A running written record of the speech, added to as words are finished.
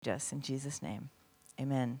Just in Jesus' name,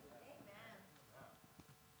 amen.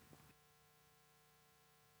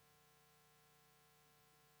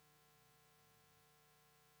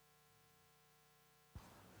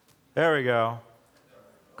 There we go.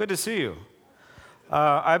 Good to see you.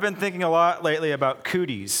 I've been thinking a lot lately about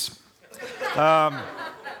cooties.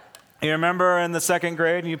 You remember in the second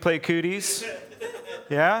grade you play cooties?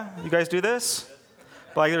 Yeah? You guys do this?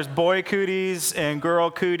 Like there's boy cooties and girl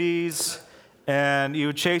cooties, and you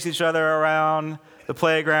would chase each other around the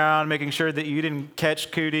playground, making sure that you didn't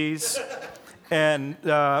catch cooties.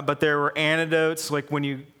 But there were antidotes, like when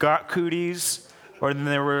you got cooties, or then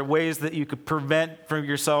there were ways that you could prevent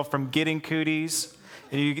yourself from getting cooties.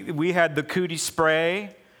 We had the cootie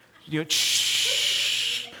spray.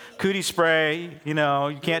 Cootie spray,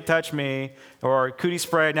 you can't touch me. Or cootie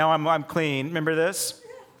spray, now I'm clean. Remember this?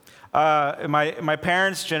 My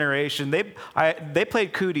parents' generation, they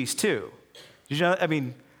played cooties too. Did you know? I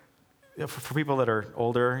mean, for people that are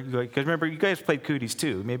older, because remember, you guys played cooties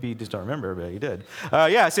too. Maybe you just don't remember, but you did.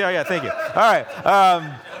 Yeah, thank you. All right.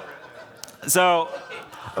 So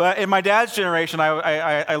in my dad's generation,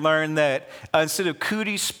 I learned that instead of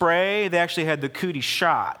cootie spray, they actually had the cootie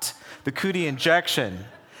shot, the cootie injection,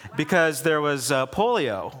 because there was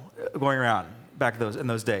polio going around back in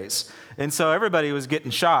those days. And so everybody was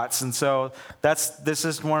getting shots. And so this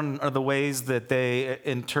is one of the ways that they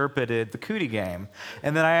interpreted the cootie game.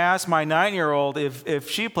 And then I asked my 9-year-old if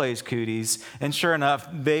she plays cooties, and sure enough,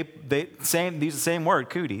 they use the same word,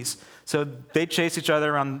 cooties. So they chase each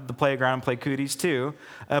other around the playground and play cooties too.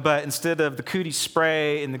 But instead of the cootie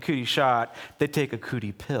spray and the cootie shot, they take a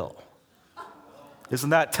cootie pill. Isn't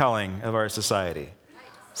that telling of our society?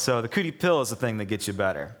 So the cootie pill is the thing that gets you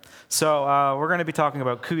better. So we're going to be talking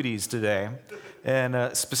about cooties today,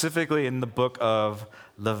 and specifically in the book of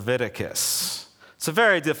Leviticus. It's a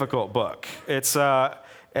very difficult book.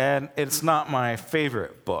 And it's not my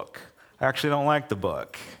favorite book. I actually don't like the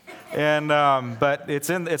book. But it's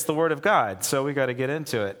the Word of God, so we got to get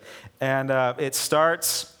into it. And it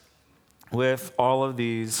starts with all of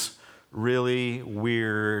these really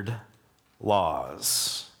weird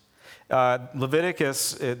laws.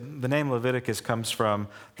 Leviticus, the name Leviticus comes from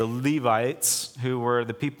the Levites, who were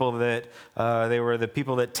the people that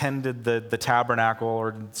tended the tabernacle,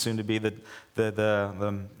 or soon to be the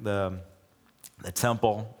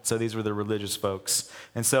temple. So these were the religious folks,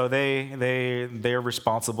 and so they are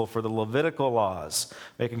responsible for the Levitical laws,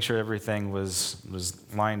 making sure everything was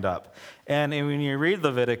lined up. And when you read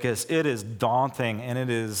Leviticus, it is daunting, and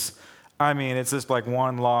it's just like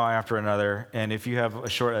one law after another. And if you have a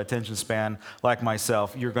short attention span like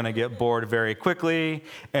myself, you're going to get bored very quickly,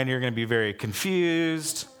 and you're going to be very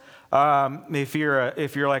confused. If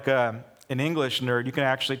you're like an English nerd, you can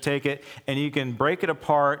actually take it and you can break it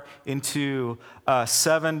apart into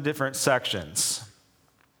 7 different sections.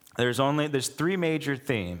 There's 3 major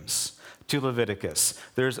themes to Leviticus.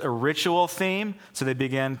 There's a ritual theme, so they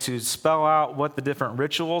begin to spell out what the different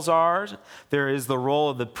rituals are. There is the role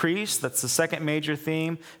of the priest. That's the second major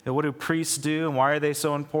theme. And what do priests do, and why are they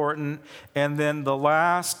so important? And then the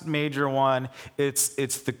last major one, it's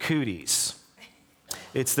the cooties.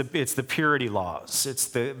 It's the purity laws. It's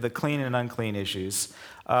the clean and unclean issues.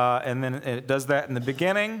 And then it does that in the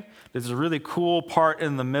beginning. There's a really cool part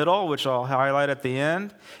in the middle, which I'll highlight at the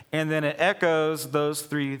end. And then it echoes those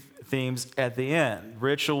 3 themes at the end.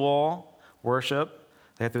 Ritual, worship.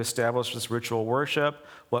 They have to establish this ritual worship,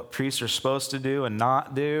 what priests are supposed to do and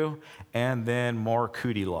not do, and then more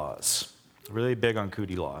cootie laws. Really big on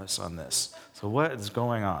cootie laws on this. So what is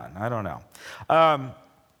going on? I don't know.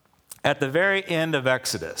 At the very end of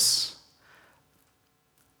Exodus,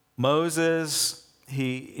 Moses,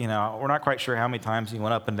 we're not quite sure how many times he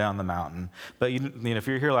went up and down the mountain. But if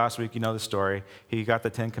you're here last week, you know the story. He got the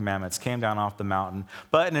 10 Commandments, came down off the mountain.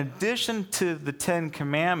 But in addition to the 10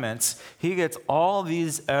 Commandments, he gets all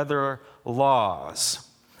these other laws,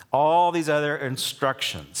 all these other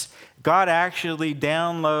instructions. God actually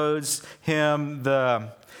downloads him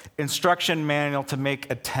the instruction manual to make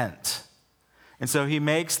a tent. And so he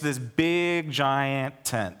makes this big, giant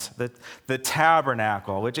tent, the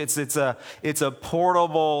tabernacle, which it's a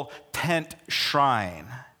portable tent shrine.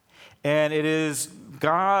 And it is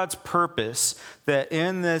God's purpose that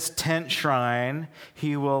in this tent shrine,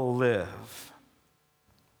 he will live.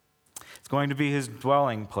 It's going to be his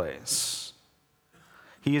dwelling place.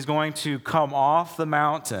 He is going to come off the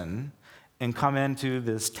mountain and come into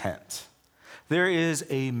this tent. There is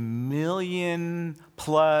 1 million+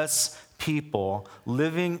 people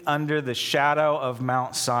living under the shadow of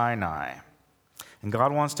Mount Sinai. And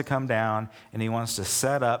God wants to come down, and he wants to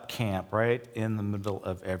set up camp right in the middle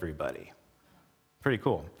of everybody. Pretty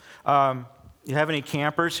cool. You have any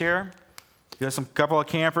campers here? You have some couple of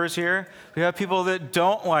campers here? We have people that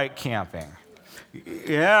don't like camping.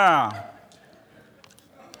 Yeah.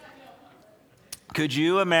 Could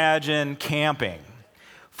you imagine camping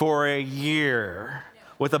for a year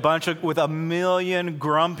with a million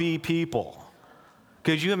grumpy people?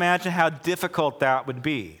 Could you imagine how difficult that would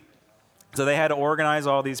be? So they had to organize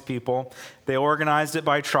all these people. They organized it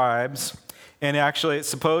by tribes. And actually,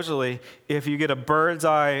 supposedly, if you get a bird's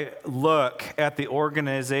eye look at the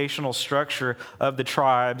organizational structure of the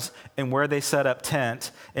tribes and where they set up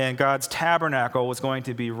tent, and God's tabernacle was going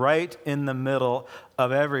to be right in the middle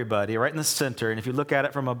of everybody, right in the center. And if you look at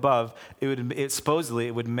it from above, it would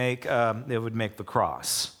make the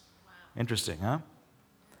cross. Wow. Interesting, huh?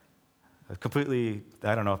 Completely,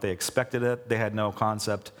 I don't know if they expected it. They had no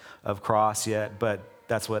concept of cross yet, but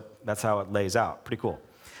that's how it lays out. Pretty cool.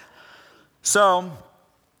 So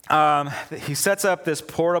he sets up this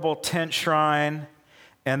portable tent shrine,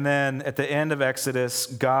 and then at the end of Exodus,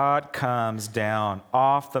 God comes down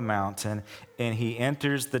off the mountain, and he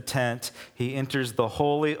enters the tent. He enters the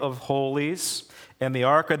Holy of Holies, and the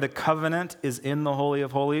Ark of the Covenant is in the Holy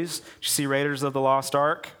of Holies. Did you see Raiders of the Lost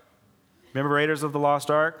Ark? Remember Raiders of the Lost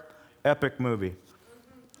Ark? Epic movie.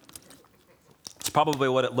 It's probably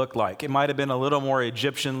what it looked like. It might have been a little more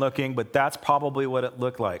Egyptian looking, but that's probably what it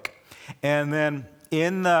looked like. And then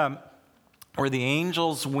where the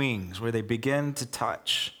angel's wings, where they begin to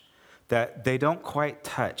touch, that they don't quite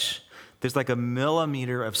touch, there's like a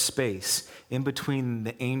millimeter of space in between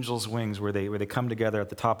the angel's wings where they come together at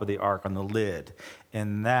the top of the ark on the lid.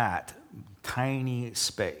 And that tiny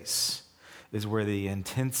space is where the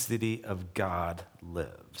intensity of God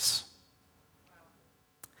lives.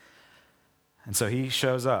 And so he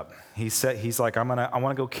shows up. He's like, I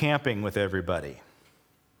want to go camping with everybody.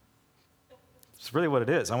 It's really what it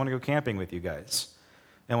is. I want to go camping with you guys.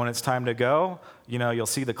 And when it's time to go, you'll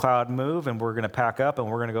see the cloud move, and we're going to pack up, and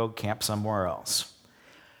we're going to go camp somewhere else.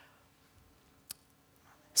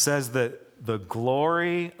 It says that the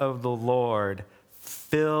glory of the Lord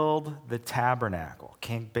filled the tabernacle.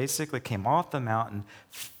 Basically came off the mountain,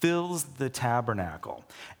 fills the tabernacle.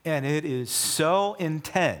 And it is so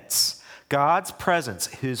intense. God's presence,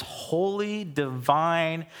 his holy,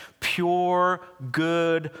 divine, pure,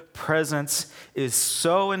 good presence is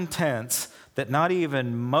so intense that not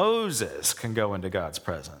even Moses can go into God's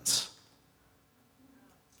presence.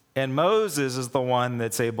 And Moses is the one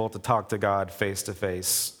that's able to talk to God face to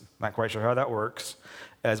face. Not quite sure how that works,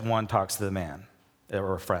 as one talks to the man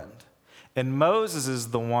or a friend. And Moses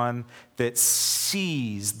is the one that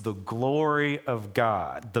sees the glory of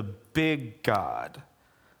God, the big God.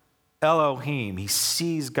 Elohim, he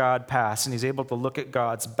sees God pass, and he's able to look at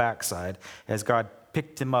God's backside as God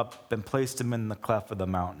picked him up and placed him in the cleft of the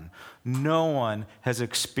mountain. No one has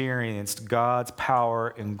experienced God's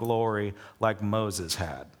power and glory like Moses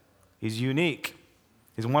had. He's unique.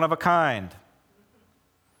 He's one of a kind.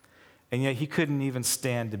 And yet he couldn't even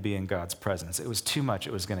stand to be in God's presence. It was too much.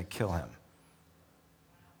 It was going to kill him.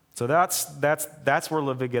 So that's where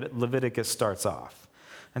Leviticus starts off.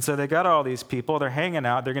 And so they got all these people, they're hanging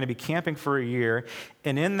out, they're going to be camping for a year.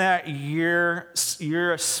 And in that year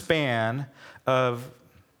span of,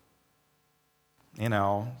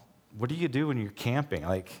 what do you do when you're camping?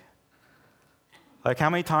 Like how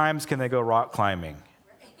many times can they go rock climbing?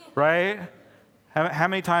 Right? How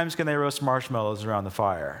many times can they roast marshmallows around the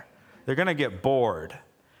fire? They're going to get bored.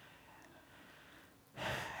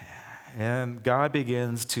 And God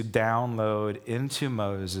begins to download into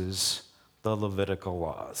Moses the Levitical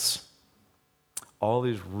laws. All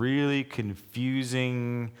these really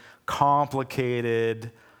confusing, complicated,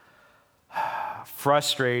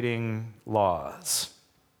 frustrating laws.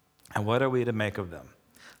 And what are we to make of them?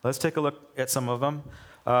 Let's take a look at some of them.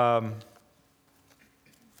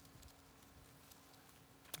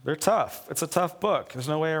 They're tough. It's a tough book. There's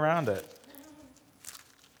no way around it.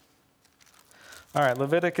 All right,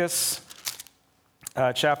 Leviticus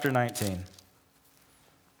chapter 19.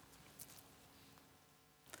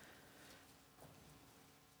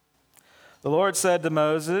 The Lord said to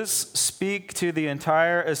Moses, "Speak to the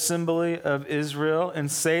entire assembly of Israel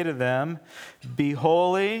and say to them, 'Be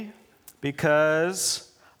holy,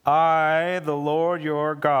 because I, the Lord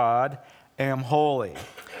your God, am holy.'"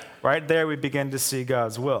 Right there we begin to see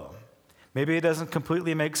God's will. Maybe it doesn't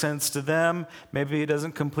completely make sense to them. Maybe it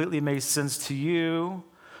doesn't completely make sense to you.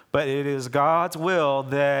 But it is God's will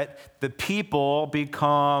that the people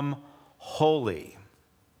become holy.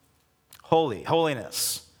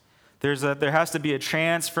 Holiness. There has to be a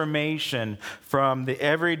transformation from the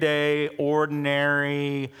everyday,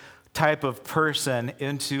 ordinary, type of person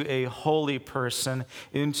into a holy person,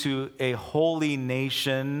 into a holy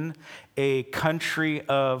nation, a country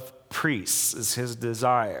of priests is his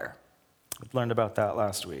desire. We learned about that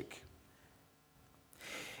last week.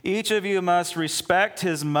 Each of you must respect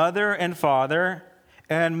his mother and father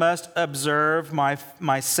and must observe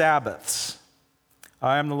my Sabbaths.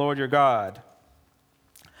 I am the Lord your God.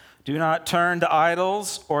 Do not turn to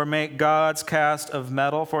idols or make gods cast of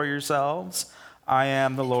metal for yourselves. I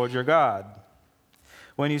am the Lord your God.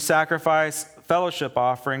 When you sacrifice fellowship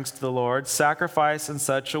offerings to the Lord, sacrifice in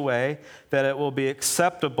such a way that it will be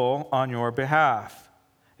acceptable on your behalf.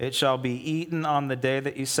 It shall be eaten on the day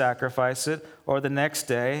that you sacrifice it, or the next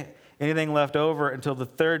day. Anything left over until the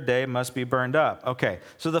third day must be burned up. Okay,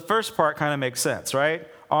 so the first part kind of makes sense, right?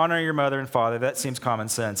 Honor your mother and father. That seems common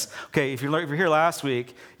sense. Okay, if you're here last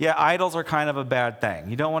week, yeah, idols are kind of a bad thing.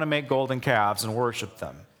 You don't want to make golden calves and worship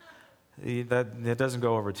them. That doesn't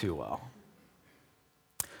go over too well.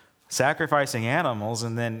 Sacrificing animals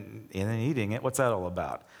and then eating it, what's that all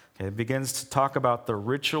about? Okay, it begins to talk about the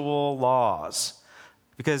ritual laws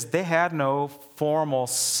because they had no formal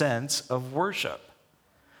sense of worship.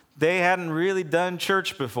 They hadn't really done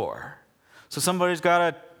church before. So somebody's got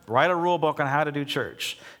to write a rule book on how to do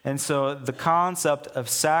church. And so the concept of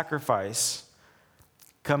sacrifice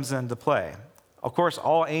comes into play. Of course,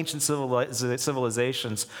 all ancient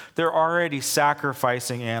civilizations, they're already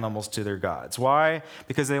sacrificing animals to their gods. Why?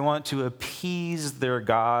 Because they want to appease their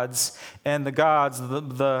gods, and the gods,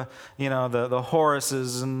 the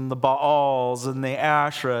Horuses and the Baals and the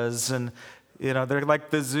Asherahs, and they're like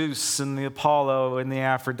the Zeus and the Apollo and the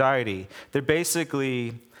Aphrodite. They're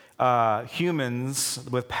basically humans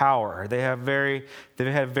with power. They have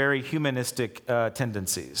very humanistic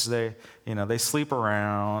tendencies. They sleep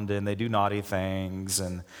around and they do naughty things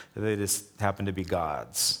and they just happen to be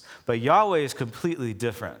gods. But Yahweh is completely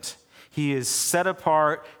different. He is set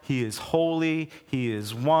apart. He is holy. He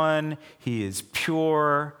is one. He is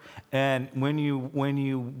pure. And when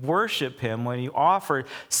you worship him, when you offer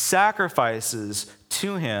sacrifices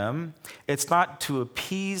to him, it's not to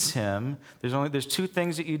appease him. There's two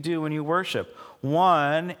things that you do when you worship.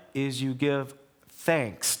 One is you give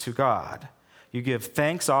thanks to God. You give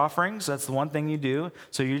thanks offerings. That's the one thing you do.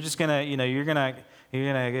 So you're just gonna, you're gonna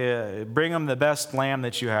bring him the best lamb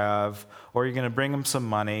that you have, or you're gonna bring him some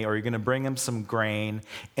money, or you're gonna bring him some grain.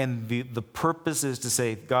 And the purpose is to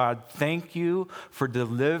say, God, thank you for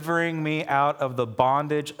delivering me out of the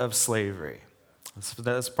bondage of slavery.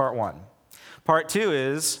 That's part one. Part two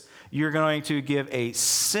is you're going to give a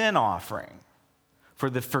sin offering for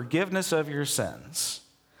the forgiveness of your sins.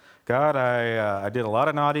 God, I did a lot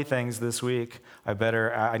of naughty things this week.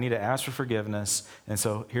 I need to ask for forgiveness, and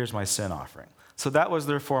so here's my sin offering. So that was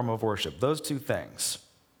their form of worship, those two things.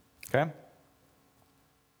 Okay?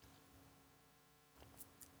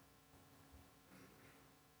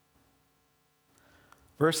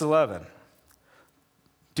 Verse 11.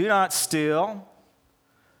 Do not steal.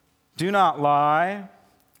 Do not lie.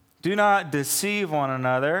 Do not deceive one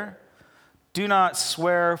another. Do not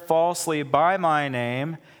swear falsely by my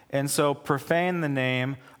name, and so profane the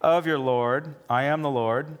name of your Lord. I am the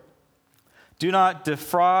Lord. Do not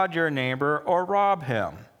defraud your neighbor or rob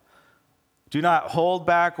him. Do not hold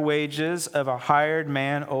back wages of a hired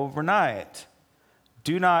man overnight.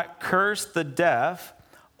 Do not curse the deaf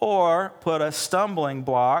or put a stumbling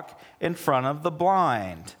block in front of the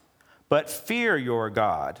blind, but fear your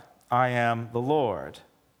God. I am the Lord.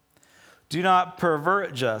 Do not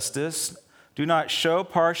pervert justice. Do not show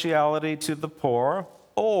partiality to the poor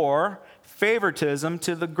or favoritism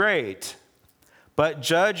to the great, but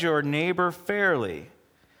judge your neighbor fairly.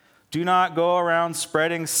 Do not go around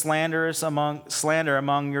spreading slander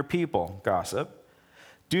among your people, gossip.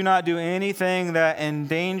 Do not do anything that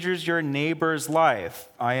endangers your neighbor's life.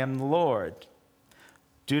 I am the Lord.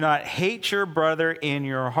 Do not hate your brother in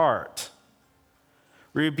your heart.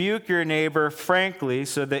 Rebuke your neighbor frankly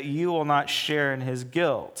so that you will not share in his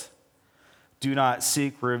guilt. Do not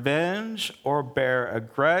seek revenge or bear a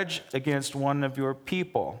grudge against one of your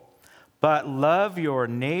people, but love your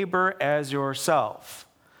neighbor as yourself.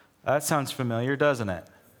 That sounds familiar, doesn't it?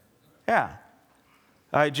 Yeah.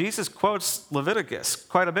 Jesus quotes Leviticus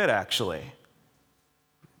quite a bit, actually.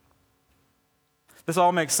 This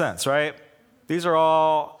all makes sense, right? These are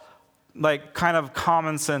all like kind of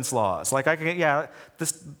common sense laws. Like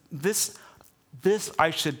this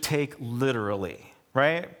I should take literally,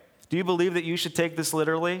 right? Do you believe that you should take this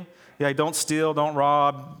literally? Yeah, don't steal, don't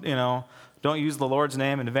rob, don't use the Lord's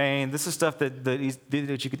name in vain. This is stuff that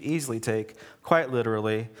you could easily take quite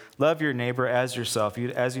literally. Love your neighbor as yourself,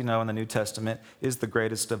 as you know in the New Testament, is the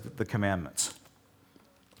greatest of the commandments.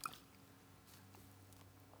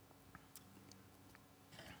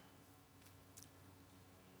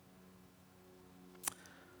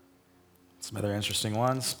 Some other interesting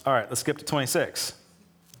ones. All right, let's skip to 26.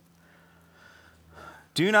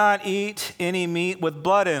 Do not eat any meat with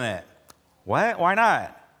blood in it. What? Why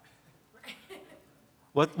not?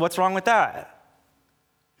 What's wrong with that?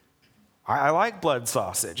 I like blood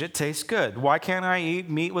sausage. It tastes good. Why can't I eat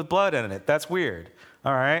meat with blood in it? That's weird.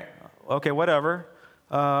 All right. Okay, whatever.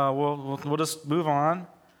 We'll just move on.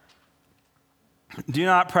 Do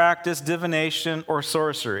not practice divination or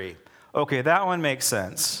sorcery. Okay, that one makes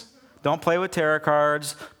sense. Don't play with tarot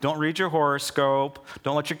cards. Don't read your horoscope.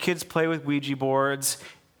 Don't let your kids play with Ouija boards.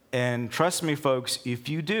 And trust me, folks, if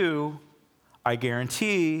you do, I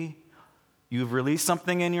guarantee you've released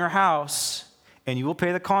something in your house and you will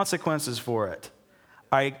pay the consequences for it.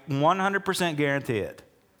 I 100% guarantee it.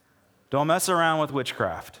 Don't mess around with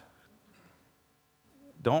witchcraft.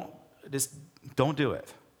 Don't do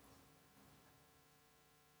it.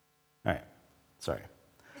 All right, sorry.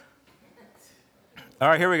 All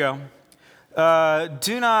right, here we go.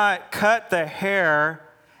 Do not cut the hair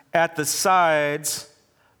at the sides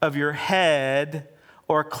of your head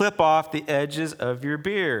or clip off the edges of your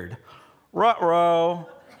beard. Ruh-roh.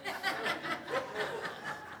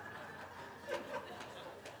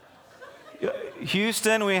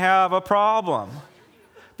 Houston, we have a problem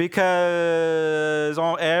because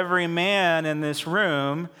every man in this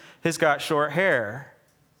room has got short hair.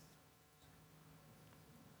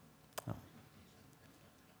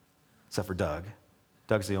 Except for Doug.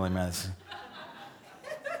 Doug's the only man.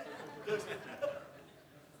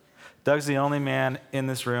 Doug's the only man in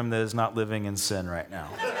this room that is not living in sin right now.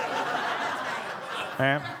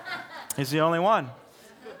 Right? He's the only one.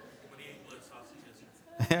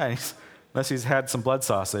 Yeah, unless he's had some blood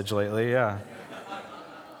sausage lately, yeah.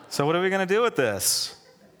 So what are we going to do with this?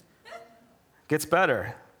 Gets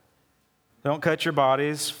better. Don't cut your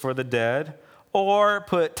bodies for the dead or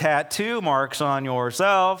put tattoo marks on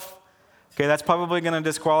yourself. Okay, that's probably going to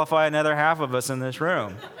disqualify another half of us in this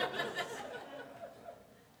room.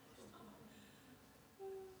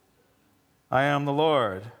 I am the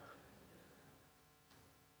Lord.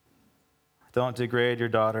 Don't degrade your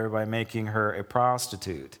daughter by making her a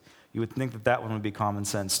prostitute. You would think that that one would be common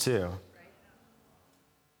sense too.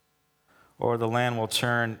 Or the land will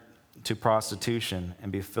turn to prostitution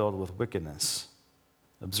and be filled with wickedness.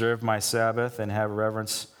 Observe my Sabbath and have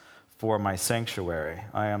reverence for my sanctuary.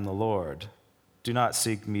 I am the Lord. Do not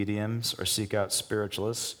seek mediums or seek out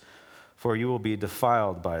spiritualists, for you will be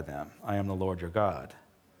defiled by them. I am the Lord your God.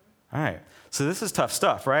 All right, so this is tough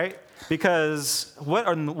stuff, right? Because what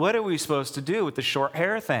are we supposed to do with the short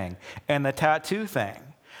hair thing and the tattoo thing?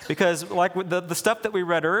 Because like with the stuff that we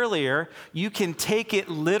read earlier, you can take it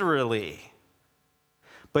literally.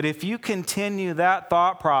 But if you continue that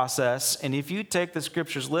thought process, and if you take the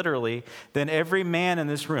scriptures literally, then every man in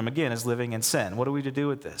this room, again, is living in sin. What are we to do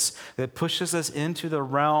with this? It pushes us into the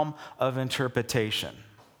realm of interpretation.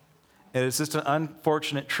 And it's just an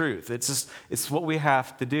unfortunate truth. It's what we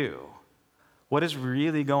have to do. What is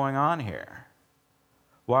really going on here?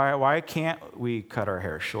 Why can't we cut our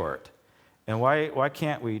hair short? And why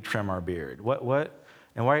can't we trim our beard?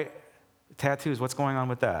 And why tattoos? What's going on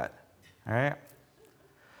with that? All right?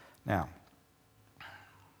 Now,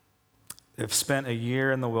 they've spent a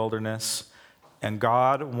year in the wilderness, and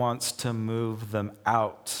God wants to move them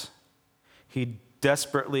out. He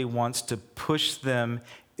desperately wants to push them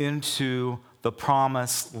into the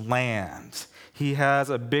promised land. He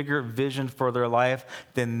has a bigger vision for their life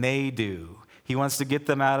than they do. He wants to get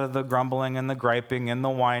them out of the grumbling and the griping and the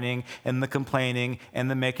whining and the complaining and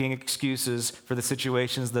the making excuses for the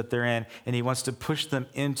situations that they're in. And he wants to push them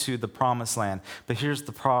into the promised land. But here's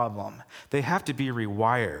the problem. They have to be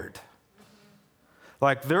rewired.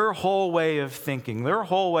 Like their whole way of thinking, their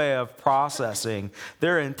whole way of processing,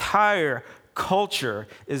 their entire culture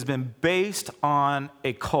has been based on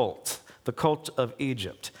a cult, the cult of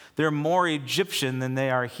Egypt. They're more Egyptian than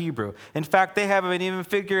they are Hebrew. In fact, they haven't even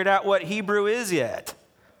figured out what Hebrew is yet.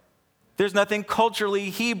 There's nothing culturally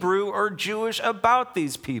Hebrew or Jewish about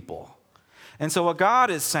these people. And so what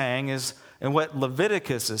God is saying is, and what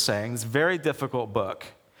Leviticus is saying, this very difficult book,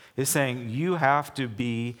 is saying you have to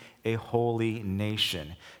be a holy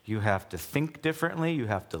nation. You have to think differently. You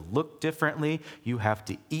have to look differently. You have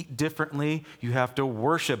to eat differently. You have to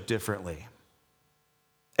worship differently.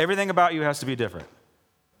 Everything about you has to be different.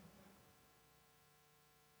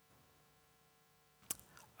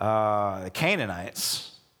 The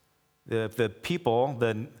Canaanites, the people,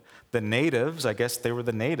 the natives, I guess they were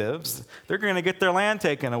the natives, they're going to get their land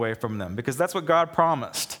taken away from them because that's what God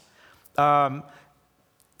promised.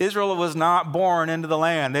 Israel was not born into the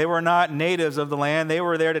land. They were not natives of the land. They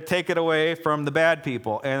were there to take it away from the bad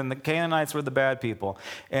people. And the Canaanites were the bad people.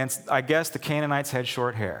 And I guess the Canaanites had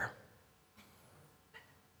short hair.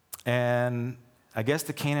 And I guess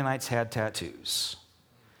the Canaanites had tattoos.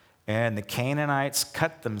 And the Canaanites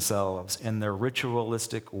cut themselves in their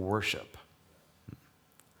ritualistic worship.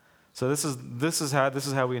 So this is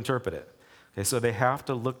how we interpret it. Okay, so they have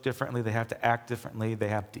to look differently, they have to act differently, they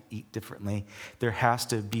have to eat differently. There has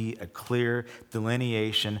to be a clear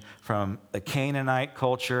delineation from the Canaanite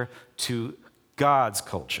culture to God's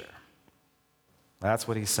culture. That's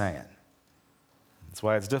what he's saying. That's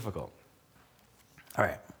why it's difficult. All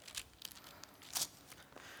right.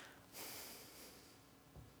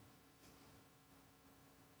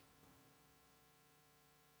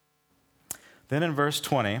 Then in verse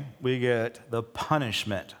 20, we get the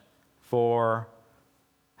punishment for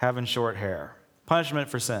having short hair. Punishment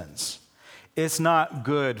for sins. It's not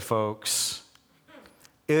good, folks.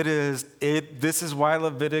 This is why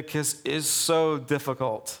Leviticus is so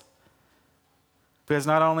difficult. Because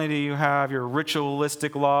not only do you have your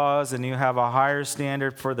ritualistic laws and you have a higher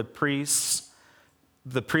standard for the priests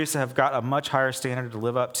have got a much higher standard to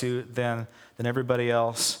live up to than everybody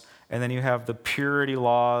else. And then you have the purity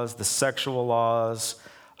laws, the sexual laws.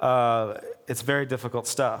 It's very difficult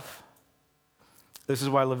stuff. This is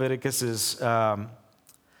why Leviticus is,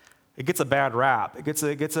 it gets a bad rap. It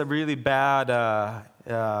gets a really bad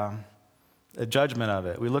judgment of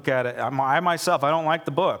it. We look at it, I myself, I don't like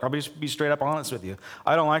the book. I'll be straight up honest with you.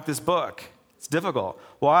 I don't like this book. It's difficult.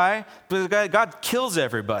 Why? Because God kills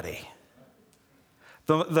everybody.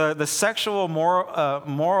 The sexual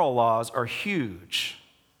moral laws are huge.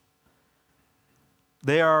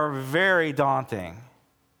 They are very daunting.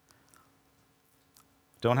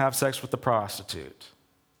 Don't have sex with the prostitute.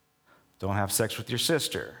 Don't have sex with your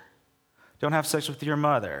sister. Don't have sex with your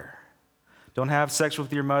mother. Don't have sex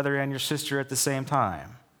with your mother and your sister at the same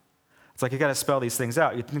time. It's like you got to spell these things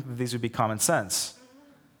out. You'd think that these would be common sense.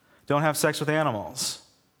 Don't have sex with animals.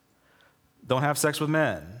 Don't have sex with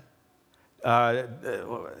men. What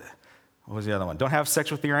was the other one? Don't have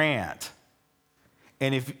sex with your aunt.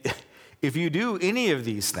 And if you do any of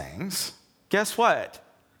these things, guess what?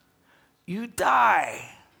 You die.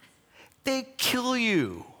 They kill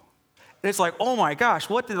you. And it's like, oh my gosh,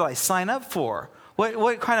 what did I sign up for?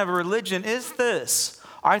 What kind of a religion is this?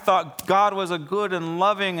 I thought God was a good and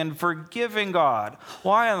loving and forgiving God.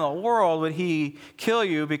 Why in the world would he kill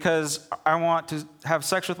you because I want to have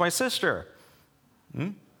sex with my sister?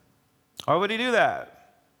 Why would he do that?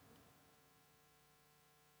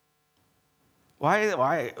 Why?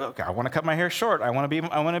 Okay, I want to cut my hair short. I want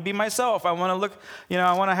to be myself. I want to look,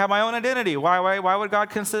 I want to have my own identity. Why would God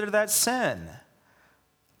consider that sin?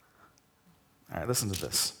 All right, listen to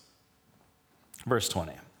this. Verse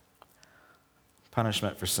 20.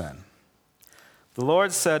 Punishment for sin. The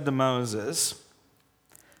Lord said to Moses,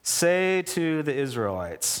 "Say to the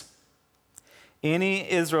Israelites, any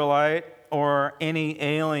Israelite or any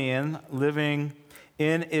alien living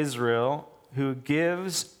in Israel who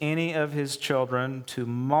gives any of his children to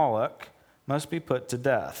Moloch must be put to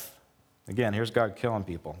death." Again, here's God killing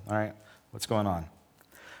people. All right, what's going on?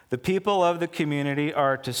 The people of the community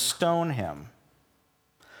are to stone him.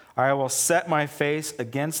 I will set my face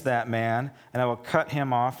against that man, and I will cut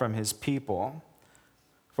him off from his people.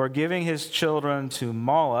 For giving his children to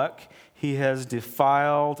Moloch, he has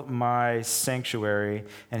defiled my sanctuary,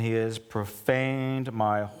 and he has profaned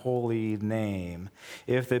my holy name.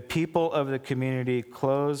 If the people of the community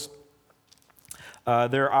close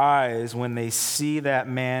their eyes when they see that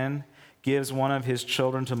man gives one of his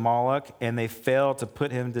children to Moloch, and they fail to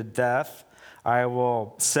put him to death, I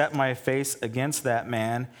will set my face against that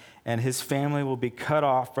man, and his family will be cut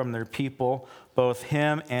off from their people, both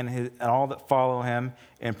him and all that follow him,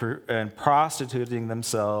 and prostituting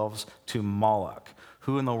themselves to Moloch.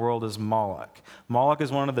 Who in the world is Moloch? Moloch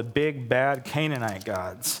is one of the big, bad Canaanite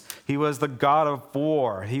gods. He was the god of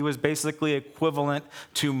war. He was basically equivalent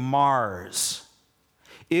to Mars.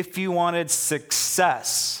 If you wanted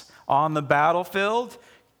success on the battlefield,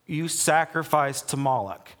 you sacrifice to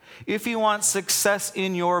Moloch. If you want success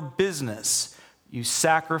in your business, you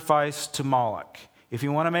sacrifice to Moloch. If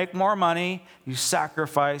you want to make more money, you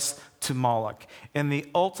sacrifice to Moloch. And the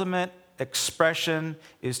ultimate expression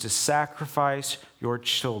is to sacrifice your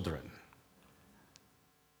children.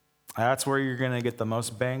 That's where you're going to get the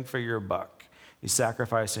most bang for your buck. You're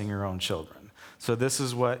sacrificing your own children. So this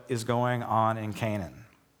is what is going on in Canaan.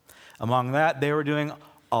 Among that, they were doing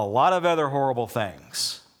a lot of other horrible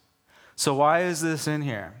things. So why is this in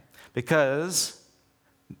here? Because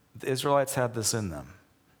the Israelites had this in them.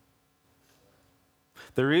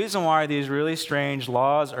 The reason why these really strange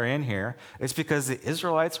laws are in here is because the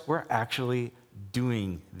Israelites were actually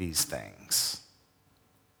doing these things.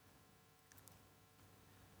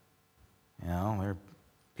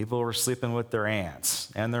 People were sleeping with their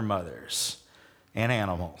aunts and their mothers and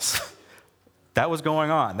animals. That was going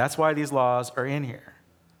on. That's why these laws are in here.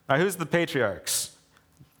 Now, who's the patriarchs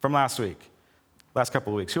from last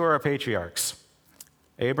couple of weeks? Who are our patriarchs?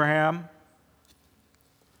 Abraham,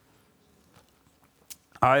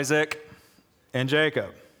 Isaac, and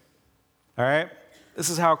Jacob. All right? This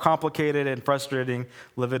is how complicated and frustrating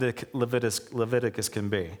Leviticus can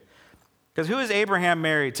be. Because who is Abraham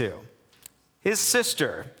married to? His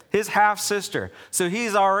sister, his half-sister. So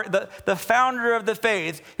he's the founder of the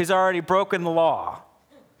faith has already broken the law.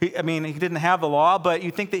 He didn't have the law, but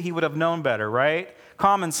you think that he would have known better, right?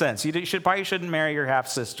 Common sense. You probably shouldn't marry your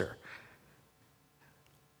half-sister.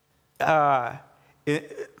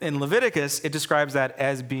 In Leviticus, it describes that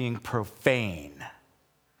as being profane.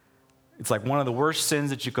 It's like one of the worst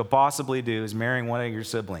sins that you could possibly do is marrying one of your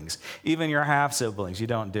siblings. Even your half-siblings, you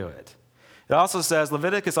don't do it.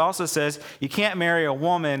 Leviticus also says, you can't marry a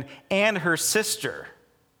woman and her sister.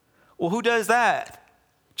 Well, who does that?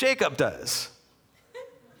 Jacob does.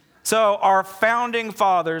 So our founding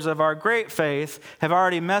fathers of our great faith have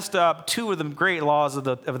already messed up two of the great laws of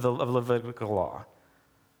the Levitical law.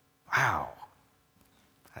 Wow.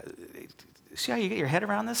 See how you get your head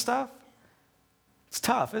around this stuff? It's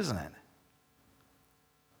tough, isn't it?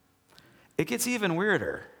 It gets even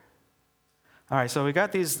weirder. All right, so we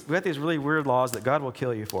got these really weird laws that God will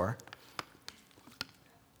kill you for.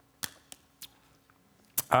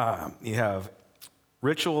 You have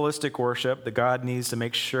ritualistic worship that God needs to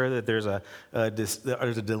make sure that there's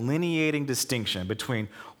a delineating distinction between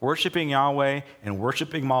worshiping Yahweh and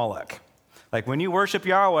worshiping Moloch. Like when you worship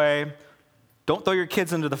Yahweh, don't throw your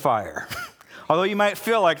kids into the fire. Although you might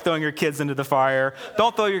feel like throwing your kids into the fire,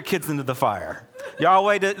 don't throw your kids into the fire.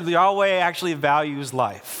 Yahweh actually values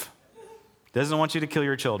life. Doesn't want you to kill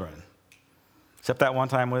your children. Except that one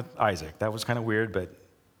time with Isaac. That was kind of weird, but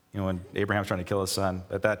when Abraham's trying to kill his son,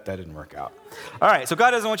 that didn't work out. All right, so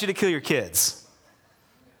God doesn't want you to kill your kids.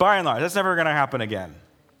 By and large, that's never going to happen again.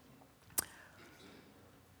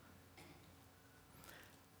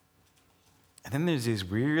 And then there's these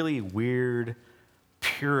really weird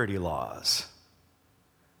purity laws.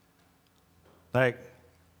 Like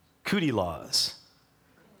cootie laws.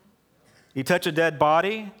 You touch a dead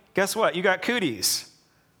body, guess what? You got cooties.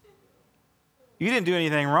 You didn't do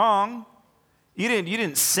anything wrong. You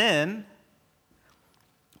didn't sin.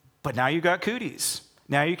 But now you got cooties.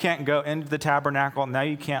 Now you can't go into the tabernacle. Now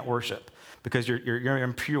you can't worship because you're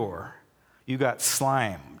impure. You got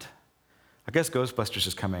slimed. I guess Ghostbusters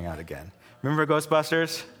is coming out again. Remember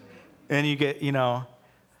Ghostbusters? And you get,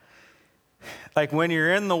 like when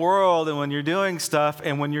you're in the world and when you're doing stuff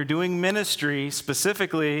and when you're doing ministry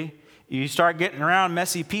specifically, you start getting around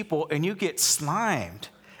messy people and you get slimed.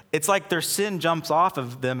 It's like their sin jumps off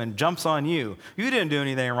of them and jumps on you. You didn't do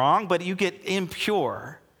anything wrong, but you get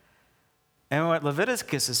impure. And what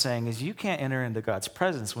Leviticus is saying is you can't enter into God's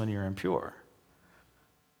presence when you're impure.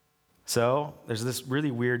 So there's this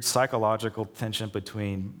really weird psychological tension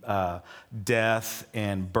between death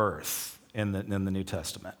and birth in the New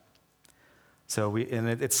Testament. So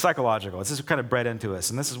it's psychological. It's just kind of bred into us,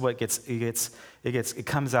 and this is what it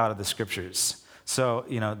comes out of the scriptures. So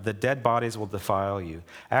the dead bodies will defile you.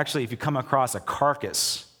 Actually, if you come across a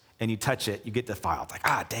carcass and you touch it, you get defiled.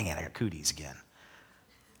 Like, dang it, I got cooties again.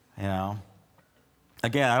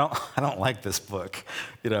 Again, I don't like this book.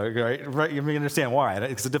 Right? You may understand why.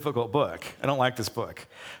 It's a difficult book. I don't like this book.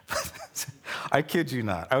 I kid you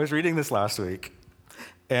not. I was reading this last week,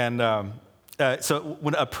 and so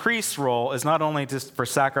when a priest's role is not only just for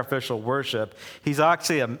sacrificial worship, he's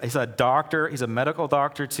actually he's a doctor. He's a medical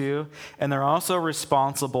doctor too, and they're also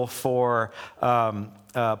responsible for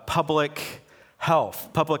public health,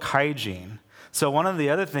 public hygiene. So one of the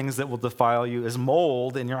other things that will defile you is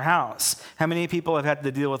mold in your house. How many people have had to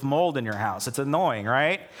deal with mold in your house? It's annoying,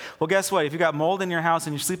 right? Well, guess what? If you got mold in your house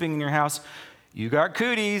and you're sleeping in your house, you got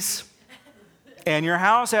cooties, and your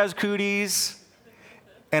house has cooties,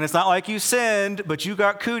 and it's not like you sinned, but you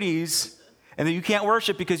got cooties, and then you can't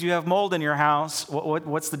worship because you have mold in your house.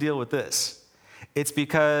 What's the deal with this? It's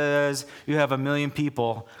because you have 1 million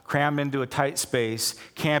people crammed into a tight space,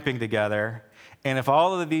 camping together. And if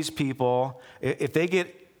all of these people, if they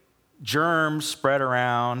get germs spread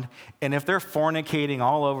around, and if they're fornicating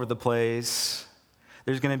all over the place,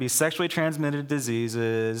 there's going to be sexually transmitted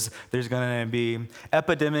diseases. There's going to be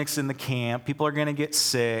epidemics in the camp. People are going to get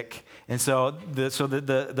sick. And so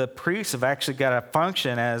the priests have actually got to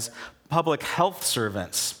function as public health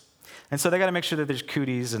servants. And so they got to make sure that there's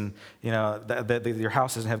cooties and, that your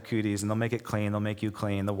house doesn't have cooties, and they'll make it clean, they'll make you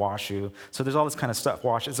clean, they'll wash you. So there's all this kind of stuff.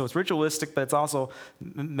 Wash it. So it's ritualistic, but it's also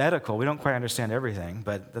medical. We don't quite understand everything,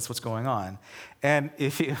 but that's what's going on. And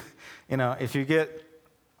if you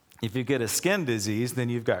get a skin disease, then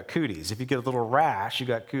you've got cooties. If you get a little rash, you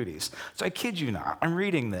got cooties. So I kid you not, I'm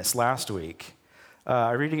reading this last week.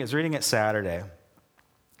 I was reading it Saturday.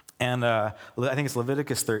 And I think it's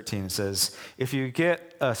Leviticus 13. It says, if you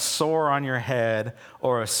get a sore on your head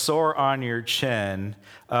or a sore on your chin,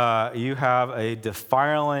 you have a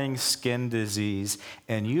defiling skin disease,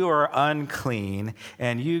 and you are unclean,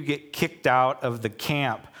 and you get kicked out of the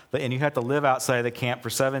camp, and you have to live outside the camp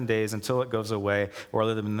for 7 days until it goes away,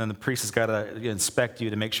 and then the priest has got to inspect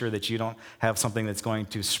you to make sure that you don't have something that's going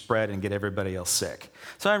to spread and get everybody else sick.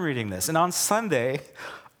 So I'm reading this, and on Sunday,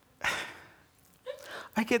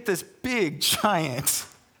 I get this big giant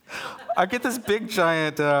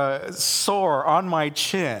sore on my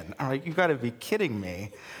chin. I'm like, you got to be kidding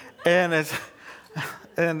me. And it's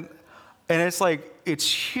like,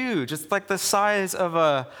 it's huge. It's like the size of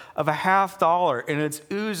a $50, and it's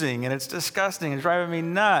oozing, and it's disgusting. It's driving me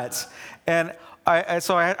nuts. And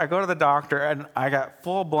so I go to the doctor, and I got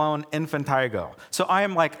full-blown infantigo. So I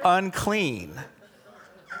am like unclean.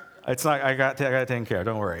 It's not. I got taken care of.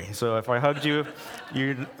 Don't worry. So if I hugged you,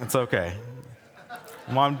 it's okay.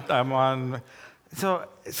 I'm on. So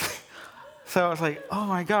I was like, oh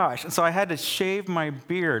my gosh. And so I had to shave my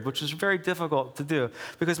beard, which was very difficult to do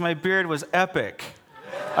because my beard was epic.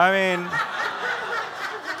 I mean,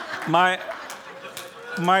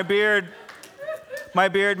 my beard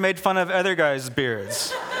made fun of other guys'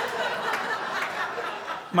 beards.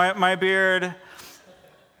 My beard.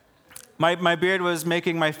 My beard was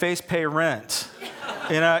making my face pay rent.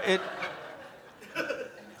 So it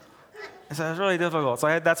was really difficult.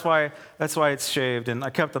 So that's why it's shaved, and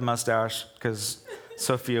I kept the mustache because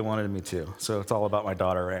Sophia wanted me to. So it's all about my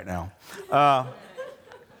daughter right now.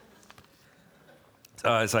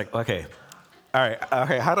 So it's like, okay, all right,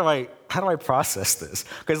 okay. How do I process this?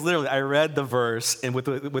 Because literally, I read the verse, and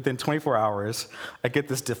within 24 hours, I get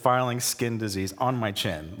this defiling skin disease on my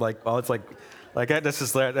chin. That's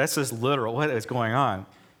just literal. What is going on?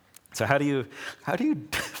 So what are you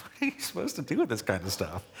supposed to do with this kind of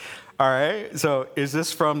stuff? All right. So is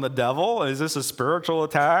this from the devil? Is this a spiritual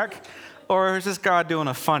attack, or is this God doing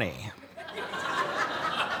a funny?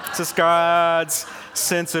 Is this God's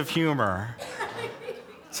sense of humor?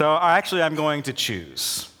 So I'm going to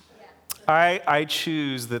choose. I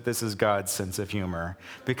choose that this is God's sense of humor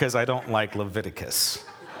because I don't like Leviticus.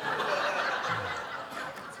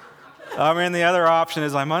 The other option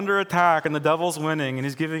is I'm under attack and the devil's winning and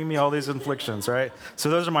he's giving me all these inflictions, right? So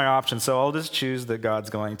those are my options. So I'll just choose that God's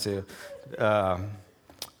going to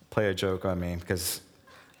play a joke on me because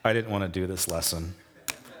I didn't want to do this lesson.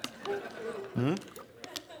 All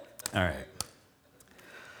right.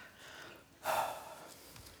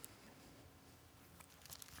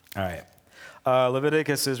 All right.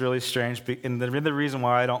 Leviticus is really strange, and the reason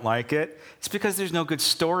why I don't like it is because there's no good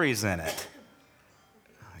stories in it.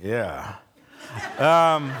 Yeah.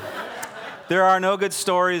 There are no good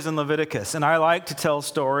stories in Leviticus, and I like to tell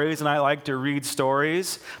stories, and I like to read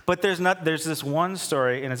stories, but there's this one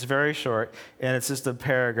story, and it's very short, and it's just a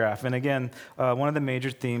paragraph. And again, one of the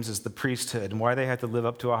major themes is the priesthood, and why they have to live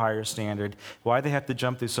up to a higher standard, why they have to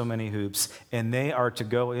jump through so many hoops, and they are to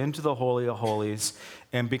go into the Holy of Holies.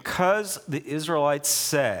 And because the Israelites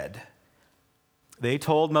said, they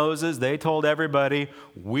told Moses, they told everybody,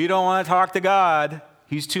 we don't want to talk to God.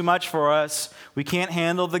 He's too much for us. We can't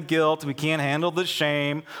handle the guilt. We can't handle the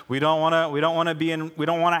shame. We don't want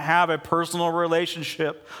to have a personal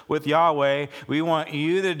relationship with Yahweh. We want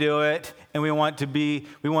you to do it, and we want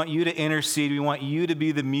you to intercede. We want you to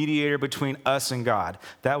be the mediator between us and God.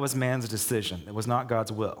 That was man's decision. It was not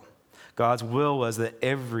God's will. God's will was that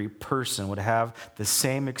every person would have the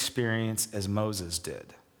same experience as Moses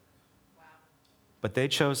did. Wow. But they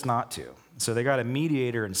chose not to. So they got a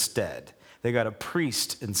mediator instead. They got a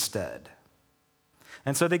priest instead.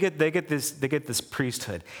 And so they get this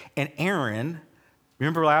priesthood. And Aaron,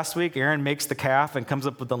 remember last week, Aaron makes the calf and comes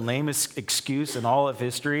up with the lamest excuse in all of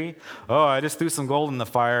history. Oh, I just threw some gold in the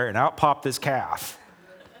fire and out popped this calf.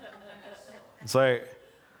 It's like,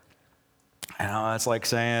 it's like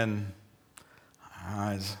saying,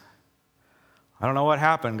 I don't know what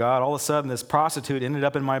happened, God. All of a sudden, this prostitute ended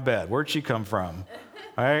up in my bed. Where'd she come from?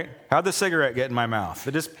 Right? How'd the cigarette get in my mouth?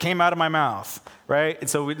 It just came out of my mouth, right? And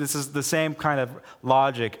so this is the same kind of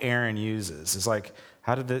logic Aaron uses. It's like,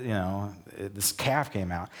 how did this calf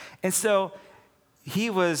came out? And so he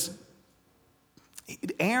was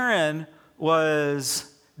Aaron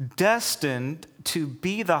was destined to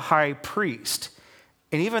be the high priest.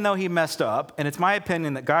 And even though he messed up, and it's my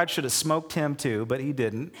opinion that God should have smoked him too, but he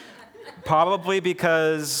didn't, probably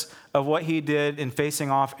because of what he did in facing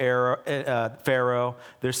off Pharaoh,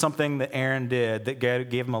 there's something that Aaron did that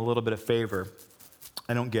gave him a little bit of favor.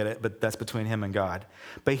 I don't get it, but that's between him and God.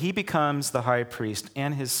 But he becomes the high priest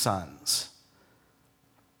and his sons.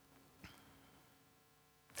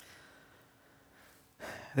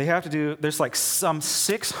 They have to do, there's like some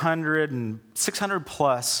 600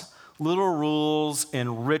 plus little rules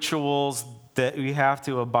and rituals that we have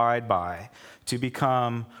to abide by to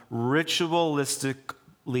become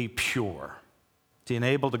ritualistically pure, to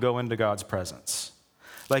enable to go into God's presence.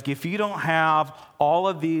 Like if you don't have all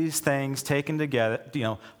of these things taken together,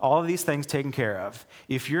 all of these things taken care of,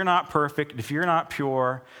 if you're not perfect, if you're not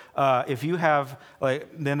pure, if you have,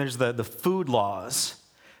 then there's the food laws.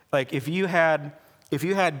 Like if you had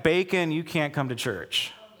bacon, you can't come to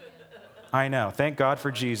church. I know. Thank God for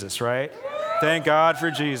Jesus, right? Thank God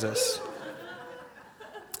for Jesus.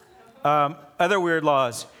 Other weird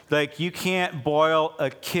laws, like you can't boil a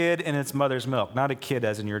kid in its mother's milk. Not a kid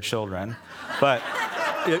as in your children, but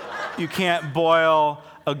you can't boil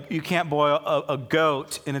a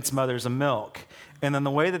goat in its mother's milk. And then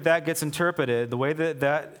the way that gets interpreted, the way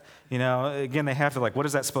that again, they have to what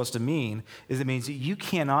is that supposed to mean? Is it means that you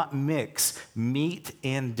cannot mix meat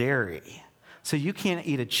and dairy. So you can't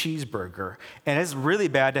eat a cheeseburger. And it's really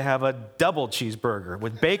bad to have a double cheeseburger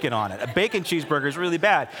with bacon on it. A bacon cheeseburger is really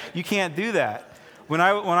bad. You can't do that. When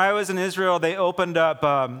I was in Israel, they opened up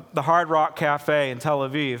the Hard Rock Cafe in Tel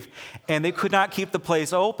Aviv, and they could not keep the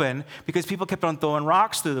place open because people kept on throwing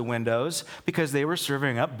rocks through the windows because they were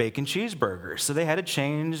serving up bacon cheeseburgers. So they had to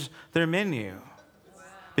change their menu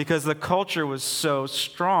because the culture was so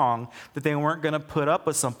strong that they weren't going to put up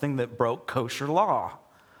with something that broke kosher law.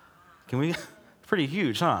 Pretty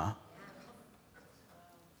huge, huh?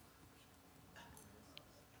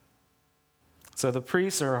 So the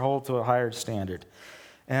priests are held to a higher standard.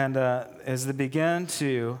 And as they begin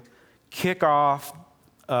to kick off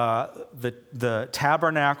the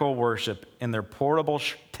tabernacle worship in their portable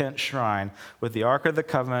tent shrine with the Ark of the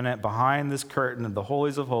Covenant behind this curtain of the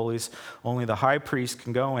Holies of Holies, only the high priest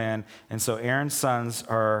can go in. And so Aaron's sons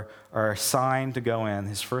are assigned to go in,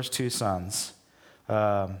 his first two sons.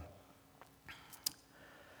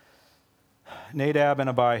 Nadab and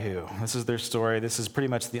Abihu. This is their story. This is pretty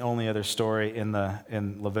much the only other story in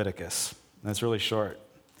Leviticus. And it's really short.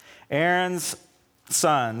 Aaron's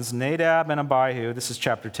sons, Nadab and Abihu, this is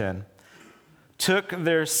chapter 10, took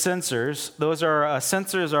their censers. Those are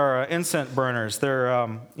censers are incense burners. They're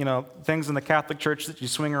things in the Catholic Church that you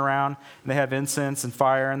swing around and they have incense and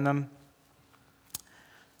fire in them.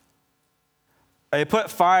 They put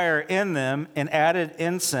fire in them and added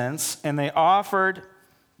incense, and they offered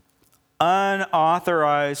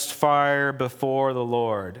unauthorized fire before the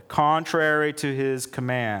Lord, contrary to his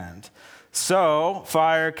command. So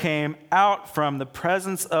fire came out from the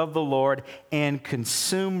presence of the Lord and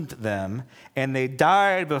consumed them, and they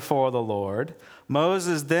died before the Lord.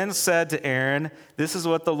 Moses then said to Aaron, "This is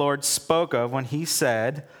what the Lord spoke of when he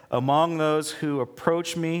said, 'Among those who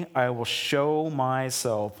approach me, I will show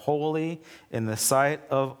myself holy in the sight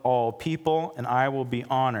of all people, and I will be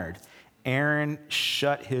honored.' Aaron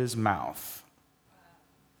shut his mouth."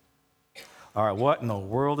 All right, what in the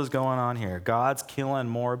world is going on here? God's killing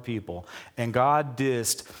more people, and God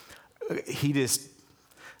just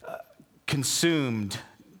consumed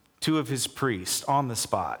two of his priests on the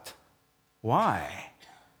spot. Why?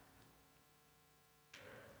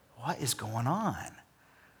 What is going on?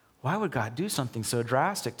 Why would God do something so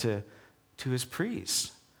drastic to his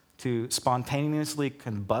priests? To spontaneously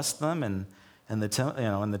combust them in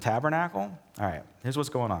the tabernacle? All right, here's what's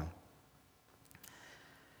going on.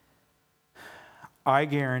 I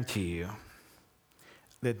guarantee you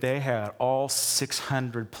that they had all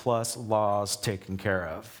 600 plus laws taken care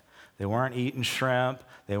of. They weren't eating shrimp.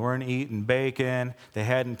 They weren't eating bacon. They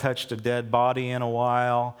hadn't touched a dead body in a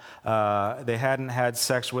while. They hadn't had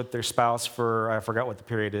sex with their spouse for, I forgot what the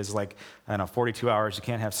period is, 42 hours. You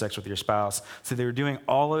can't have sex with your spouse. So they were doing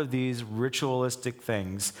all of these ritualistic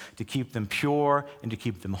things to keep them pure and to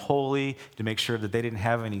keep them holy, to make sure that they didn't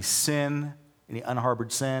have any sin, any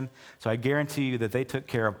unharbored sin. So I guarantee you that they took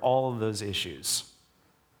care of all of those issues.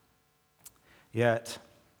 Yet,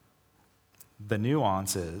 the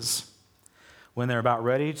nuance is, when they're about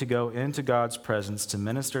ready to go into God's presence to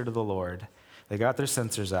minister to the Lord, they got their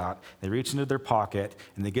censers out, they reach into their pocket,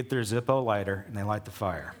 and they get their Zippo lighter, and they light the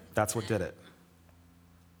fire. That's what did it.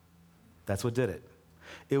 That's what did it.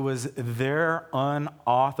 It was their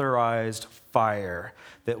unauthorized fire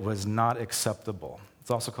that was not acceptable.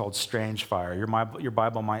 It's also called strange fire. Your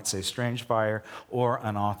Bible might say strange fire or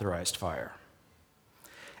unauthorized fire.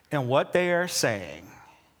 And what they are saying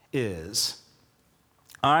is,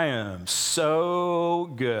 I am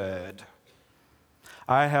so good.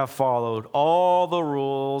 I have followed all the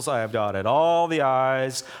rules. I have dotted all the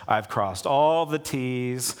I's. I've crossed all the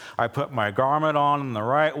T's. I put my garment on in the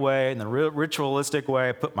right way, in the ritualistic way.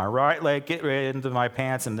 I put my right leg into my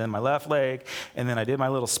pants and then my left leg. And then I did my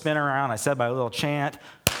little spin around. I said my little chant.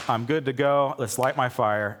 I'm good to go. Let's light my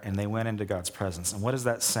fire. And they went into God's presence. And what is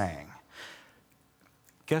that saying?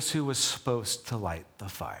 Guess who was supposed to light the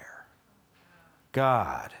fire?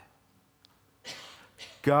 God.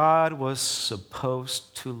 God was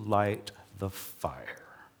supposed to light the fire.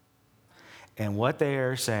 And what they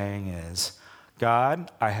are saying is,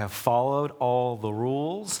 God, I have followed all the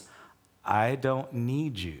rules. I don't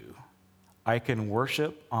need you. I can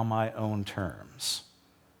worship on my own terms.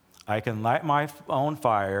 I can light my own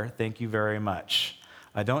fire. Thank you very much.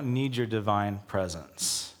 I don't need your divine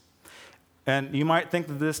presence. And you might think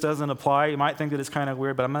that this doesn't apply. You might think that it's kind of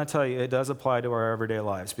weird, but I'm going to tell you, it does apply to our everyday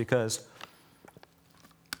lives because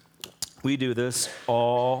we do this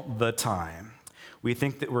all the time. We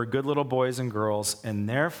think that we're good little boys and girls, and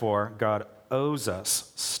therefore God owes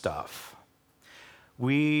us stuff.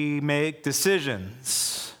 We make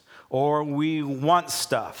decisions, or we want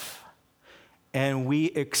stuff, and we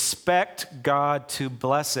expect God to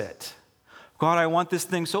bless it. God, I want this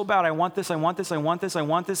thing so bad. I want this, I want this, I want this, I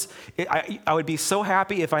want this. I would be so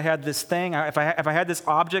happy if I had this thing, if I had this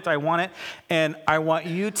object, I want it, and I want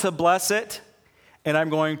you to bless it. And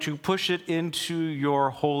I'm going to push it into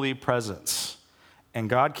your holy presence. And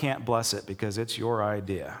God can't bless it because it's your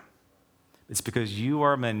idea. It's because you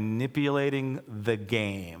are manipulating the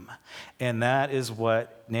game. And that is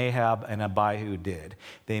what Nahab and Abihu did.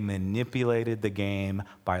 They manipulated the game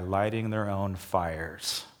by lighting their own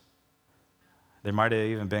fires. There might have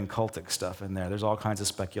even been cultic stuff in there. There's all kinds of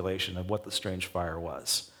speculation of what the strange fire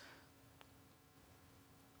was.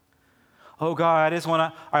 Oh God,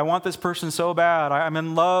 I want this person so bad. I'm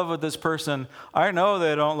in love with this person. I know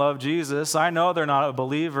they don't love Jesus. I know they're not a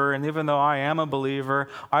believer. And even though I am a believer,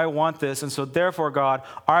 I want this. And so therefore, God,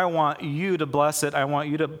 I want you to bless it. I want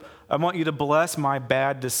you to bless my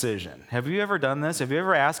bad decision. Have you ever done this? Have you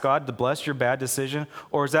ever asked God to bless your bad decision?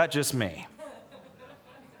 Or is that just me?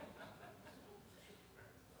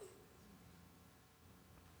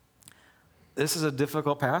 This is a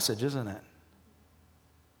difficult passage, isn't it?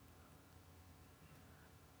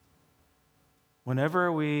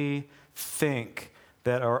 Whenever we think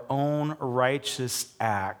that our own righteous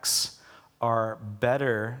acts are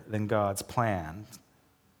better than God's plan,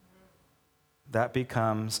 that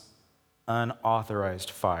becomes unauthorized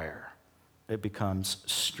fire. It becomes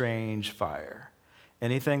strange fire.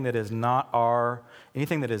 Anything that is not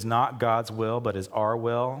God's will but is our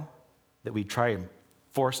will, that we try and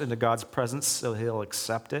force into God's presence so he'll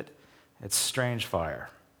accept it, it's strange fire.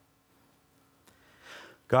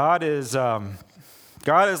 God is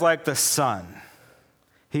like the sun.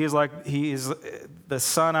 He is the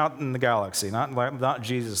sun out in the galaxy, not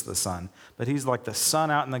Jesus the sun, but he's like the sun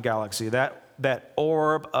out in the galaxy. That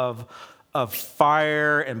orb of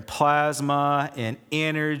fire and plasma and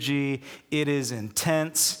energy. It is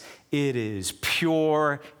intense. It is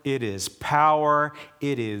pure. It is power.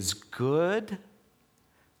 It is good.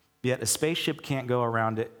 Yet a spaceship can't go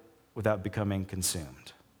around it without becoming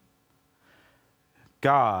consumed.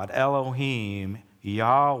 God, Elohim,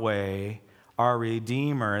 Yahweh, our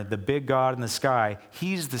Redeemer, the big God in the sky,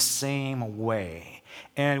 he's the same way.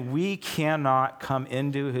 And we cannot come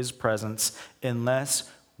into his presence unless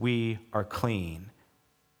we are clean.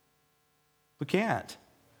 We can't.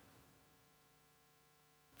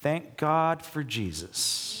 Thank God for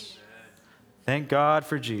Jesus. Thank God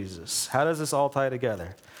for Jesus. How does this all tie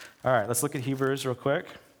together? All right, let's look at Hebrews real quick.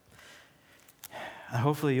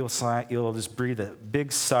 Hopefully you'll just breathe a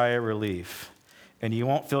big sigh of relief, and you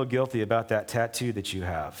won't feel guilty about that tattoo that you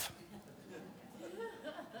have.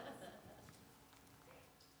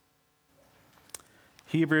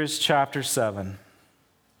 Hebrews chapter 7,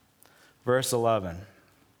 verse 11.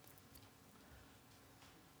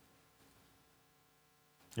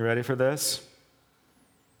 You ready for this?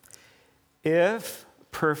 If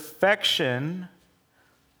perfection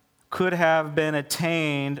could have been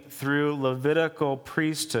attained through Levitical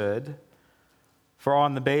priesthood, for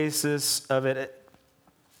on the basis of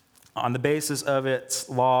its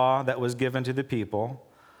law that was given to the people,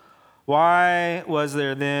 why was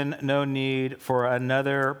there then no need for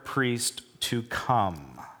another priest to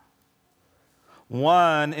come?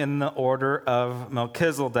 one in the order of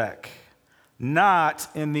Melchizedek, not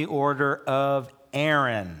in the order of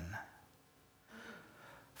Aaron.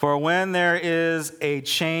 For when there is a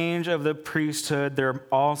change of the priesthood, there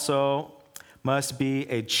also must be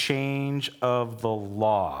a change of the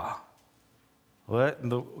law. What?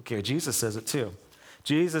 Okay, Jesus says it too.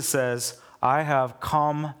 Jesus says, I have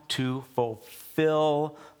come to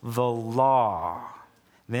fulfill the law.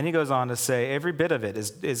 And then he goes on to say, every bit of it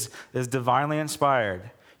is divinely inspired.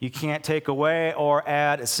 You can't take away or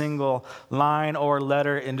add a single line or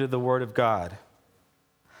letter into the Word of God.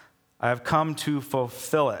 I have come to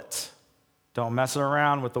fulfill it. Don't mess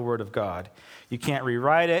around with the Word of God. You can't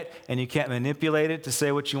rewrite it, and you can't manipulate it to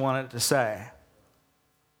say what you want it to say.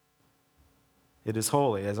 It is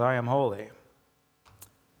holy, as I am holy.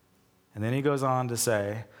 And then he goes on to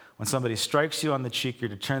say, when somebody strikes you on the cheek, you're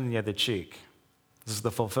to turn the other cheek. This is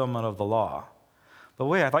the fulfillment of the law. But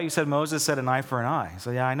wait, I thought you said Moses said an eye for an eye.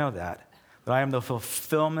 So yeah, I know that. But I am the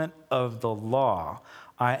fulfillment of the law.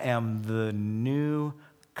 I am the new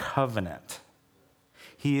covenant.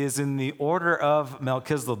 He is in the order of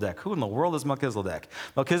Melchizedek. Who in the world is Melchizedek?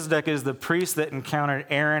 Melchizedek is the priest that encountered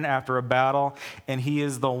Aaron after a battle, and he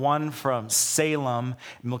is the one from Salem.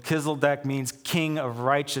 Melchizedek means king of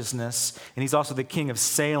righteousness, and he's also the king of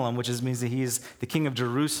Salem, which means that he is the king of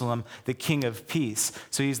Jerusalem, the king of peace.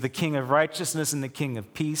 So he's the king of righteousness and the king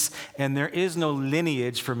of peace, and there is no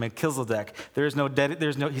lineage for Melchizedek. He's not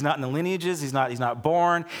in the lineages, he's not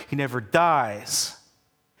born, he never dies.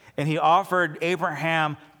 And he offered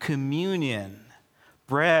Abraham communion,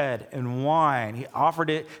 bread and wine. He offered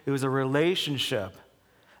it. It was a relationship.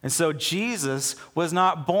 And so Jesus was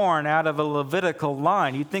not born out of a Levitical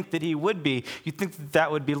line. You'd think that he would be. You'd think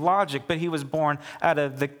that would be logic, but he was born out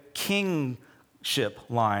of the kingship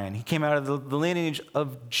line. He came out of the lineage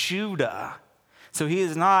of Judah. So he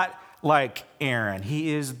is not like Aaron.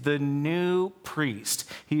 He is the new priest.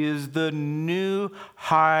 He is the new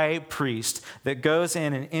high priest that goes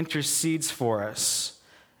in and intercedes for us.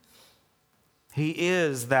 He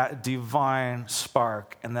is that divine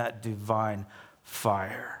spark and that divine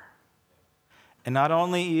fire. And not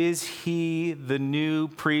only is he the new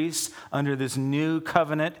priest under this new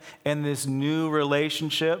covenant and this new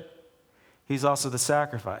relationship, he's also the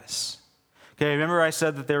sacrifice. Okay, remember I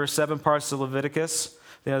said that there were 7 parts to Leviticus?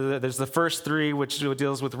 There's the first 3, which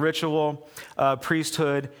deals with ritual,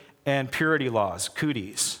 priesthood, and purity laws,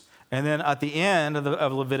 cooties. And then at the end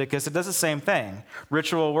of Leviticus, it does the same thing.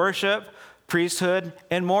 Ritual worship, priesthood,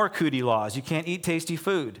 and more cootie laws. You can't eat tasty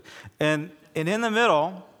food. And in the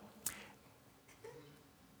middle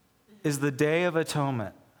is the Day of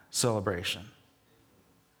Atonement celebration.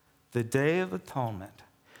 The Day of Atonement.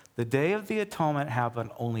 The Day of the Atonement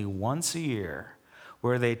happened only once a year,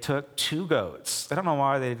 where they took 2 goats. I don't know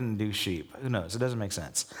why they didn't do sheep. Who knows? It doesn't make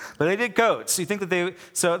sense. But they did goats. You think that they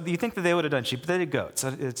would have done sheep, but they did goats.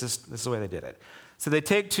 It's the way they did it. So they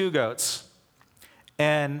take 2 goats,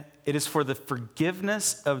 and it is for the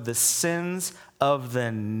forgiveness of the sins of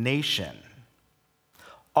the nation.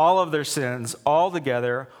 All of their sins, all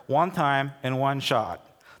together, one time in one shot.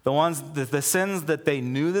 The sins that they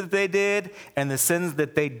knew that they did and the sins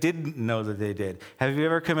that they didn't know that they did. Have you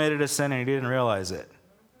ever committed a sin and you didn't realize it?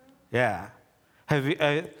 Yeah.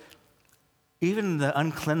 Even the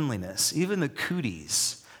uncleanliness, even the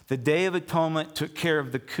cooties, the Day of Atonement took care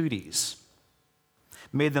of the cooties,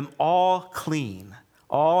 made them all clean,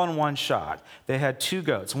 all in one shot. They had 2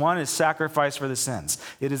 goats. One is sacrifice for the sins.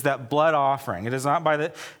 It is that blood offering. It is not by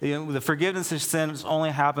the forgiveness of sins only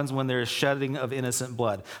happens when there is shedding of innocent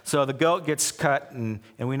blood. So the goat gets cut, and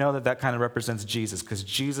we know that kind of represents Jesus, because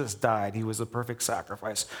Jesus died. He was the perfect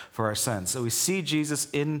sacrifice for our sins. So we see Jesus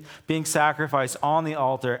in being sacrificed on the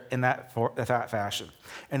altar in that fashion.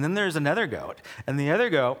 And then there's another goat. And the other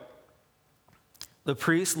goat, the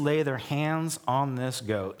priests lay their hands on this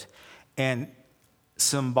goat, and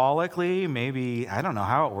symbolically, maybe, I don't know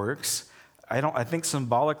how it works. I think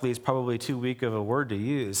symbolically is probably too weak of a word to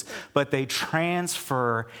use, but they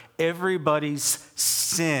transfer everybody's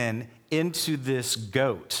sin into this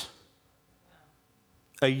goat.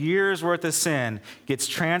 A year's worth of sin gets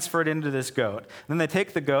transferred into this goat. Then they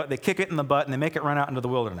take the goat, they kick it in the butt, and they make it run out into the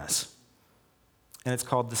wilderness. And it's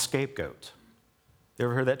called the scapegoat. You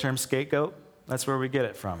ever heard that term, scapegoat? That's where we get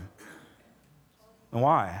it from. And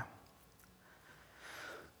why?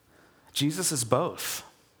 Jesus is both.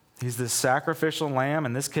 He's the sacrificial lamb,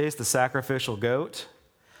 in this case, the sacrificial goat,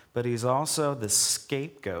 but he's also the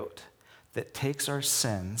scapegoat that takes our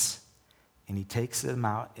sins and he takes them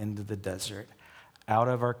out into the desert, out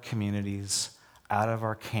of our communities, out of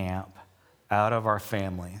our camp, out of our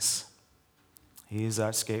families. He's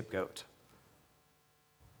our scapegoat.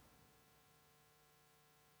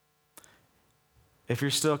 If you're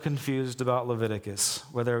still confused about Leviticus,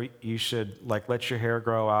 whether you should let your hair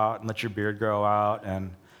grow out and let your beard grow out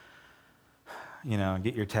and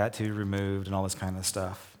get your tattoo removed and all this kind of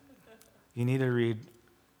stuff, you need to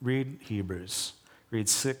read Hebrews. Read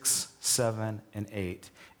 6, 7, and 8,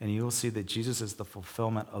 and you will see that Jesus is the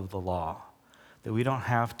fulfillment of the law, that we don't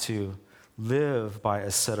have to live by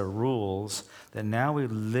a set of rules, that now we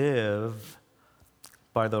live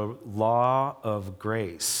by the law of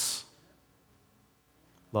grace.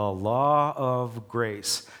 The law of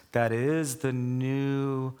grace. That is the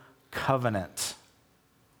new covenant.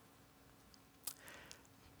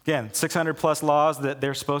 Again, 600 plus laws that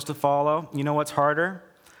they're supposed to follow. You know what's harder?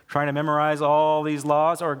 Trying to memorize all these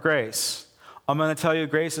laws or grace? I'm going to tell you,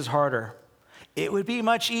 grace is harder. It would be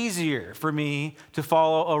much easier for me to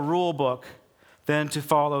follow a rule book than to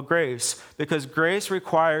follow grace, because grace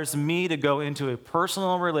requires me to go into a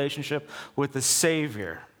personal relationship with the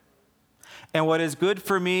Savior. And what is good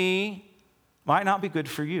for me might not be good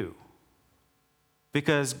for you,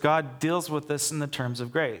 because God deals with this in the terms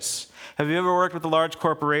of grace. Have you ever worked with a large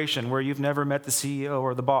corporation where you've never met the CEO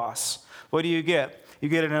or the boss? What do you get? You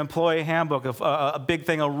get an employee handbook, of a big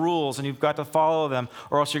thing of rules, and you've got to follow them,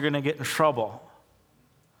 or else you're going to get in trouble.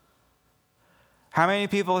 How many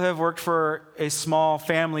people have worked for a small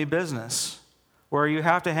family business where you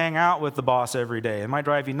have to hang out with the boss every day? It might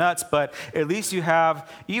drive you nuts, but at least you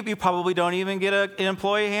probably don't even get an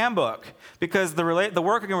employee handbook, because the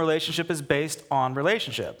working relationship is based on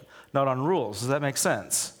relationship, not on rules. Does that make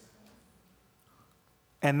sense?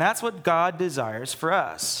 And that's what God desires for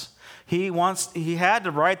us. He had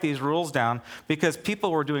to write these rules down because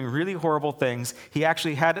people were doing really horrible things. He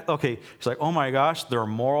actually had to, he's like, oh my gosh, their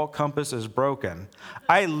moral compass is broken.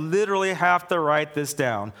 I literally have to write this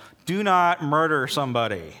down. Do not murder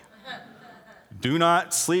somebody. Do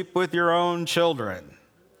not sleep with your own children.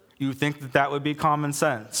 You think that would be common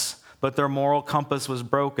sense, but their moral compass was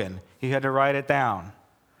broken. He had to write it down.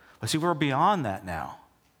 But see, we're beyond that now.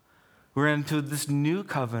 We're into this new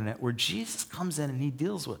covenant where Jesus comes in and he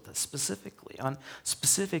deals with us specifically on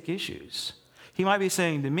specific issues. He might be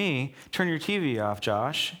saying to me, turn your TV off,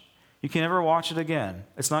 Josh. You can never watch it again.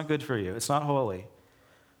 It's not good for you. It's not holy.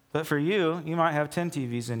 But for you, you might have 10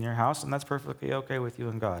 TVs in your house, and that's perfectly okay with you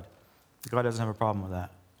and God. God doesn't have a problem with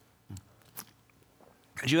that.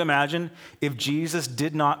 Could you imagine if Jesus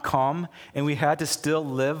did not come and we had to still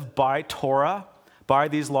live by Torah, by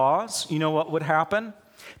these laws? You know what would happen?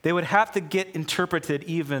 They would have to get interpreted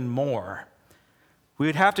even more. We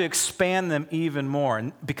would have to expand them even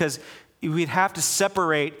more, because we'd have to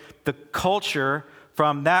separate the culture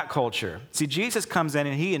from that culture. See, Jesus comes in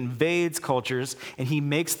and he invades cultures and he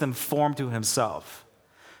makes them form to himself.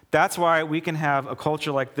 That's why we can have a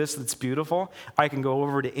culture like this that's beautiful. I can go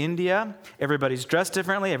over to India. Everybody's dressed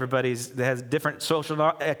differently. Everybody has different social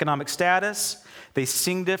economic status. They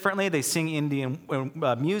sing differently. They sing Indian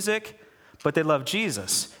music. But they love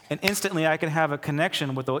Jesus. And instantly I can have a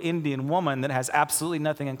connection with an Indian woman that has absolutely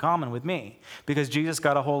nothing in common with me, because Jesus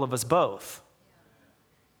got a hold of us both.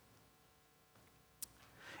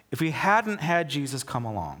 If we hadn't had Jesus come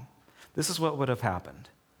along, this is what would have happened.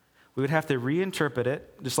 We would have to reinterpret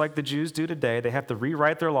it, just like the Jews do today. They have to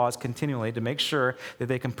rewrite their laws continually to make sure that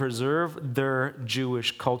they can preserve their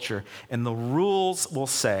Jewish culture. And the rules would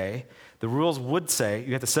say,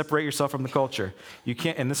 you have to separate yourself from the culture. You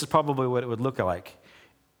can't, and this is probably what it would look like.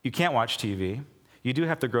 You can't watch TV. You do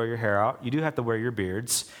have to grow your hair out. You do have to wear your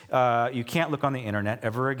beards. You can't look on the internet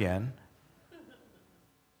ever again.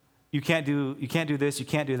 You can't do this. You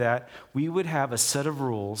can't do that. We would have a set of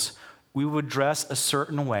rules. We would dress a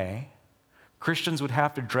certain way. Christians would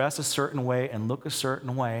have to dress a certain way and look a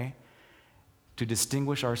certain way to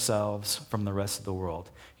distinguish ourselves from the rest of the world.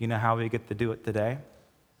 You know how we get to do it today?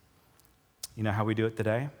 You know how we do it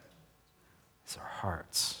today? It's our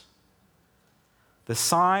hearts. The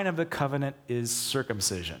sign of the covenant is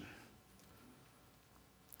circumcision.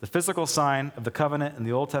 The physical sign of the covenant in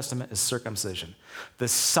the Old Testament is circumcision. The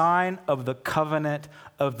sign of the covenant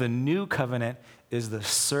of the new covenant is the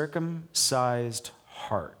circumcised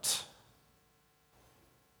heart.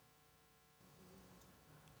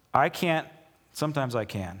 Sometimes I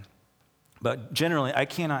can. But generally, I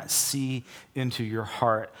cannot see into your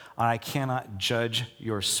heart, and I cannot judge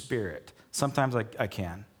your spirit. Sometimes I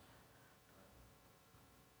can.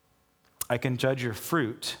 I can judge your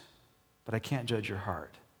fruit, but I can't judge your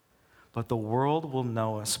heart. But the world will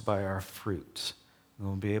know us by our fruit, and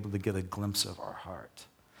we'll be able to get a glimpse of our heart.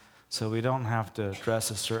 So we don't have to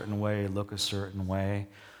dress a certain way, look a certain way.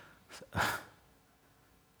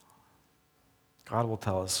 God will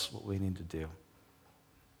tell us what we need to do.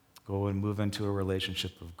 Go and move into a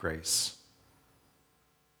relationship of grace.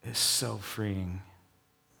 is so freeing.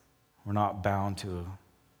 We're not bound to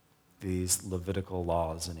these Levitical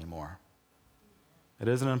laws anymore. It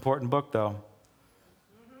is an important book, though.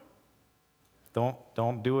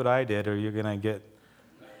 Don't do what I did, or you're going to get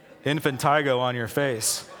infantigo on your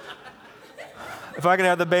face. If I could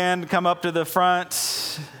have the band come up to the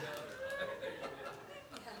front.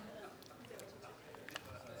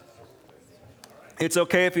 It's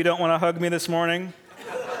okay if you don't want to hug me this morning.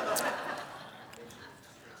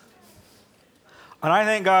 And I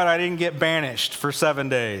thank God I didn't get banished for 7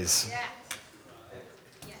 days.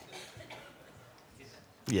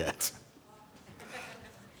 Yet.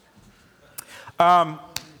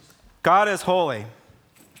 God is holy.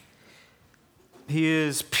 He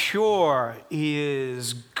is pure. He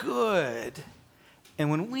is good.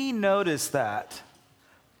 And when we notice that,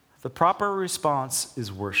 the proper response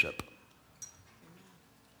is worship.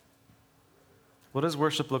 What does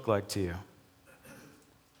worship look like to you?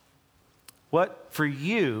 What, for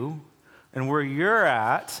you, and where you're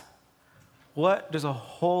at, what does a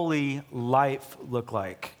holy life look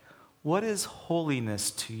like? What is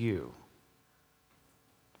holiness to you?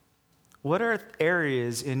 What are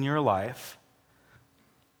areas in your life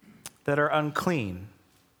that are unclean?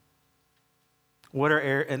 What are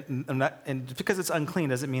and because it's unclean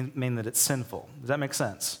doesn't mean that it's sinful. Does that make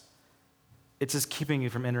sense? It's just keeping you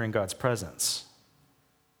from entering God's presence.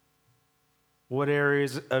 What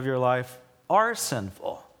areas of your life are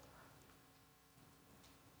sinful?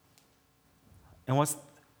 And what's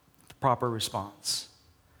the proper response?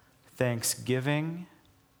 Thanksgiving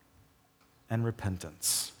and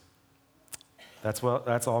repentance. That's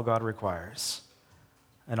all God requires.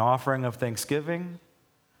 An offering of thanksgiving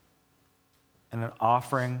and an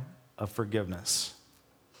offering of forgiveness.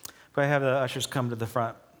 If I have the ushers come to the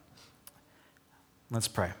front, let's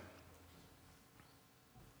pray.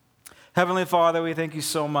 Heavenly Father, we thank you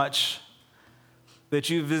so much that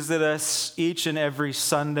you visit us each and every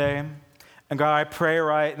Sunday. And God, I pray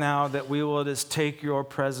right now that we will just take your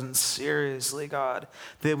presence seriously, God,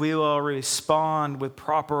 that we will respond with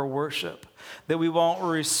proper worship, that we won't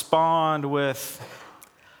respond with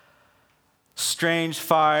strange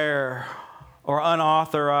fire or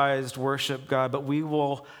unauthorized worship, God, but we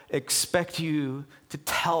will expect you to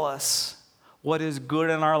tell us what is good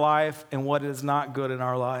in our life and what is not good in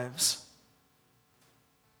our lives.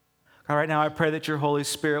 God, right now I pray that your Holy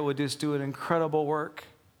Spirit would just do an incredible work.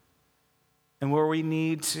 And where we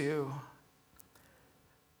need to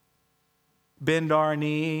bend our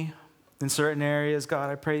knee in certain areas,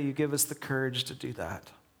 God, I pray you give us the courage to do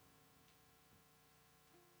that.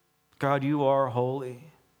 God, you are holy,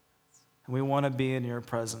 and we want to be in your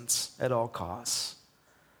presence at all costs.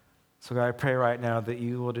 So God, I pray right now that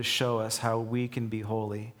you will just show us how we can be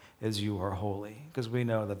holy as you are holy, because we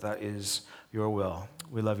know that that is your will.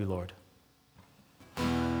 We love you, Lord.